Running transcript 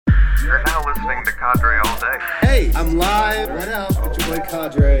You're now listening to Cadre All Day. Hey, I'm live right now. It's your boy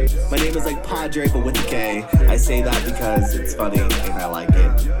Cadre. My name is like Padre, but with a K. I say that because it's funny and I like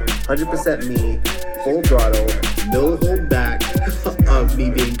it. 100% me, full throttle, no hold back of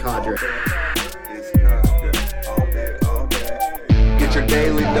me being Cadre. Get your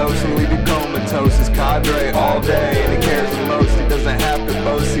daily dose and leave you comatose. It's Cadre all day, and he cares the most. He doesn't have to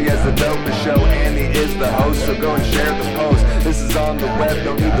boast. He has the dopest show, and he is the host. So go and share the post. This is on the web,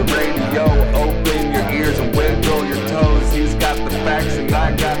 don't need the radio. Open your ears and wiggle your toes. He's got the facts and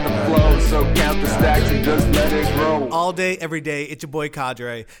I got the flow. So count the stacks and just let it grow. All day, every day, it's your boy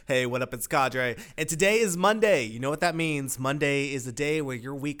Cadre. Hey, what up? It's Cadre. And today is Monday. You know what that means. Monday is the day where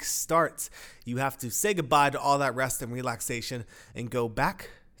your week starts. You have to say goodbye to all that rest and relaxation and go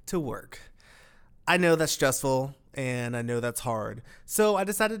back to work. I know that's stressful and I know that's hard. So I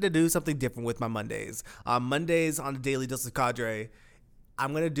decided to do something different with my Mondays. On Mondays on the Daily Dose of Cadre,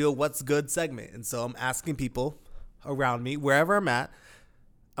 I'm going to do a What's Good segment. And so I'm asking people around me, wherever I'm at,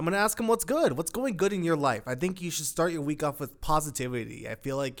 I'm going to ask them what's good. What's going good in your life? I think you should start your week off with positivity. I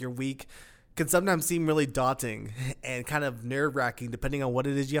feel like your week can sometimes seem really daunting and kind of nerve-wracking depending on what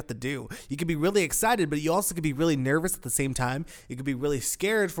it is you have to do. You can be really excited, but you also can be really nervous at the same time. You can be really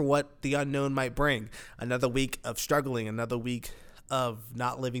scared for what the unknown might bring. Another week of struggling, another week of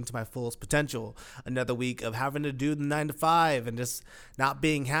not living to my fullest potential, another week of having to do the 9 to 5 and just not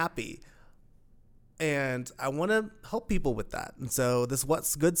being happy. And I want to help people with that. And so this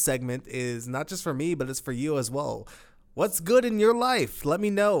What's Good segment is not just for me, but it's for you as well. What's good in your life? Let me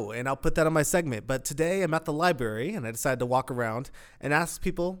know, and I'll put that on my segment. But today I'm at the library, and I decided to walk around and ask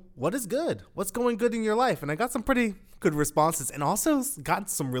people, what is good? What's going good in your life? And I got some pretty good responses and also got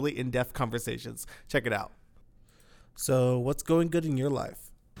some really in-depth conversations. Check it out. So what's going good in your life?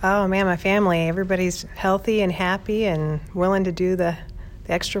 Oh, man, my family. Everybody's healthy and happy and willing to do the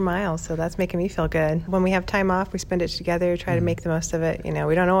extra mile, so that's making me feel good. When we have time off, we spend it together, try to make the most of it. You know,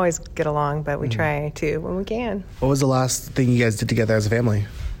 we don't always get along, but we try to when we can. What was the last thing you guys did together as a family?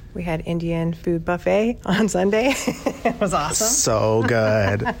 We had Indian food buffet on Sunday. It was awesome. So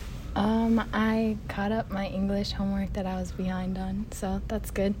good. I caught up my English homework that I was behind on, so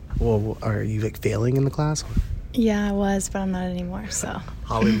that's good. Well, are you like failing in the class? Yeah, I was, but I'm not anymore, so.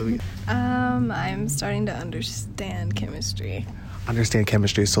 Hallelujah. I'm starting to understand chemistry. Understand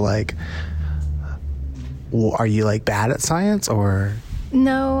chemistry, so like, well, are you like bad at science or?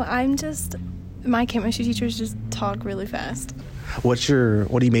 No, my chemistry teachers just talk really fast. What are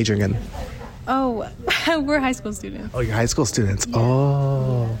you majoring in? Oh, we're high school students. Oh, you're high school students. Yeah.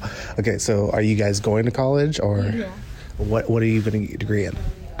 Oh, okay. So are you guys going to college or? Yeah. What are you going to get a degree in?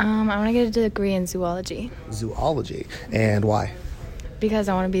 I want to get a degree in zoology. Zoology, and why? Because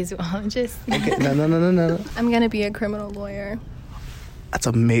I want to be a zoologist. Okay, no. I'm going to be a criminal lawyer. That's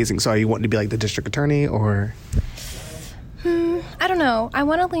amazing. So are you wanting to be like the district attorney or? I don't know. I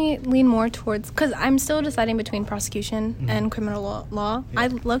want to lean more towards, because I'm still deciding between prosecution and criminal law. Yeah. I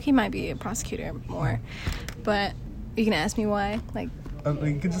low-key might be a prosecutor more, but you can ask me why. Like,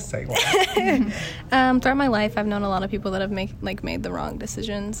 you can just say why. Throughout my life, I've known a lot of people that have made the wrong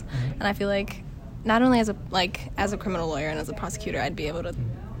decisions, and I feel like not only as a criminal lawyer and as a prosecutor, I'd be able to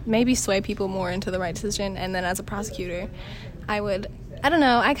maybe sway people more into the right decision, and then as a prosecutor, I don't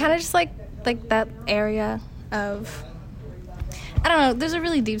know, I kind of just like that area of, I don't know, there's a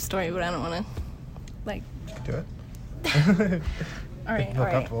really deep story, but I don't want to, do it. All right.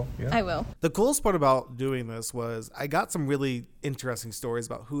 Yeah. I will. The coolest part about doing this was I got some really interesting stories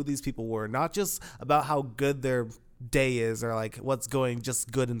about who these people were, not just about how good their day is or like what's going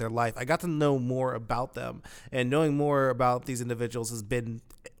just good in their life. I got to know more about them, and knowing more about these individuals has been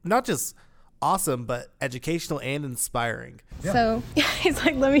not just awesome, but educational and inspiring. Yeah. So he's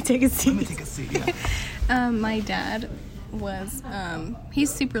like, let me take a seat. Let me take a seat, yeah. My dad was,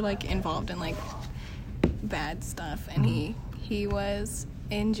 he's super involved in bad stuff, and he was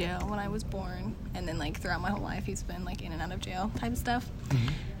in jail when I was born, and then throughout my whole life he's been in and out of jail type stuff.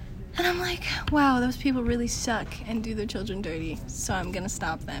 And I'm like, wow, those people really suck and do their children dirty, so I'm gonna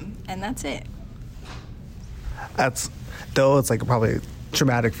stop them, and that's it. Though it's probably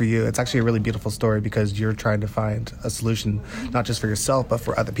traumatic for you, it's actually a really beautiful story because you're trying to find a solution not just for yourself but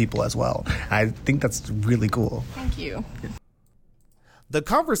for other people as well. I think that's really cool. Thank you. The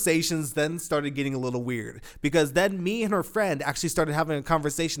conversations then started getting a little weird because then me and her friend actually started having a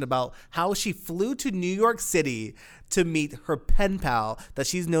conversation about how she flew to New York City to meet her pen pal that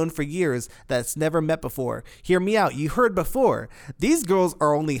she's known for years that's never met before. Hear me out. You heard before. These girls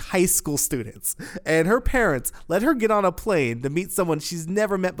are only high school students, and her parents let her get on a plane to meet someone she's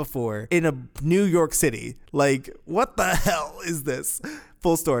never met before in a New York City. What the hell is this?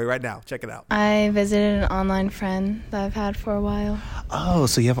 Full story right now. Check it out. I visited an online friend that I've had for a while. Oh,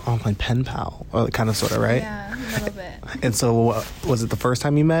 so you have an online pen pal, or kind of, sort of, right? Yeah, a little bit. And so was it the first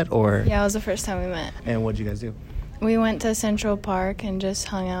time you met, or? Yeah, it was the first time we met. And what did you guys do? We went to Central Park and just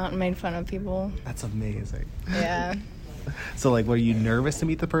hung out and made fun of people. That's amazing. Yeah. So, like, were you nervous to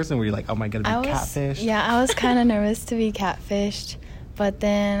meet the person? Were you like, oh my God, be catfished? Yeah, I was kind of nervous to be catfished. But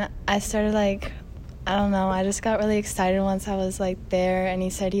then I started, like, I don't know, I just got really excited once I was, like, there. And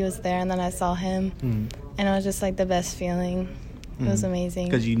he said he was there, and then I saw him. And it was just, like, the best feeling. It was amazing.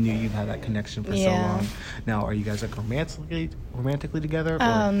 Because you knew you had that connection for so long. Now, are you guys, like, romantically together? Or?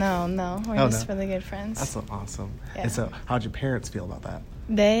 Oh, no. We're just really good friends. That's so awesome. Yeah. And so, how'd your parents feel about that?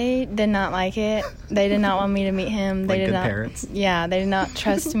 They did not like it. They did not want me to meet him. They Like did good not. Parents? Yeah, they did not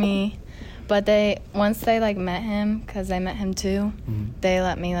trust me. But once they like met him, because they met him too, they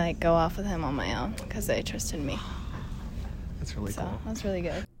let me like go off with him on my own because they trusted me. That's really cool. So that's really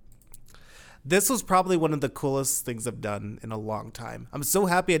good. This was probably one of the coolest things I've done in a long time. I'm so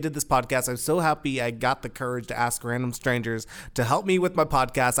happy I did this podcast. I'm so happy I got the courage to ask random strangers to help me with my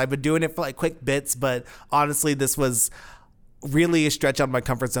podcast. I've been doing it for like quick bits, but honestly, this was really a stretch out of my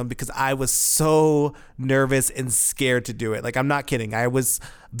comfort zone because I was so nervous and scared to do it. Like, I'm not kidding. I was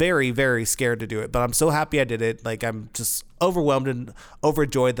very, very scared to do it, but I'm so happy I did it. Like, I'm just overwhelmed and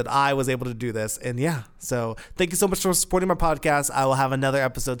overjoyed that I was able to do this. And yeah, so thank you so much for supporting my podcast. I will have another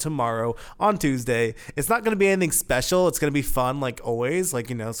episode tomorrow on Tuesday. It's not going to be anything special. It's going to be fun, like always, like,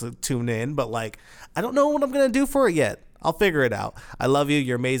 so tune in, but like, I don't know what I'm going to do for it yet. I'll figure it out. I love you.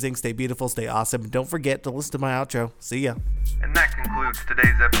 You're amazing. Stay beautiful. Stay awesome. Don't forget to listen to my outro. See ya. And that concludes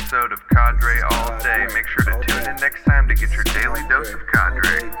today's episode of Cadre All Day. Make sure to tune in next time to get your daily dose of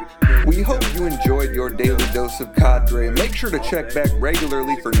Cadre. We hope you enjoyed your daily dose of Cadre. Make sure to check back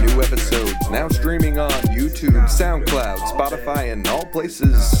regularly for new episodes. Now streaming on YouTube, SoundCloud, Spotify, and all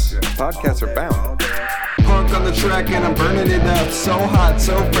places podcasts are found. Punk on the track and I'm burning it up. So hot,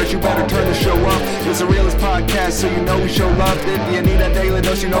 so fresh, you better turn the show up. It's the realest podcast, so you know we show love. If you need a daily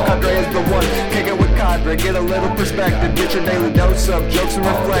dose, you know Cadre is the one. Kick it with Cadre, get a little perspective. Get your daily dose of jokes and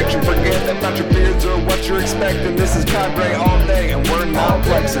reflection. Forget about your fears or what you're expecting. This is Cadre all day, and we're not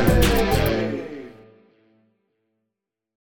flexing.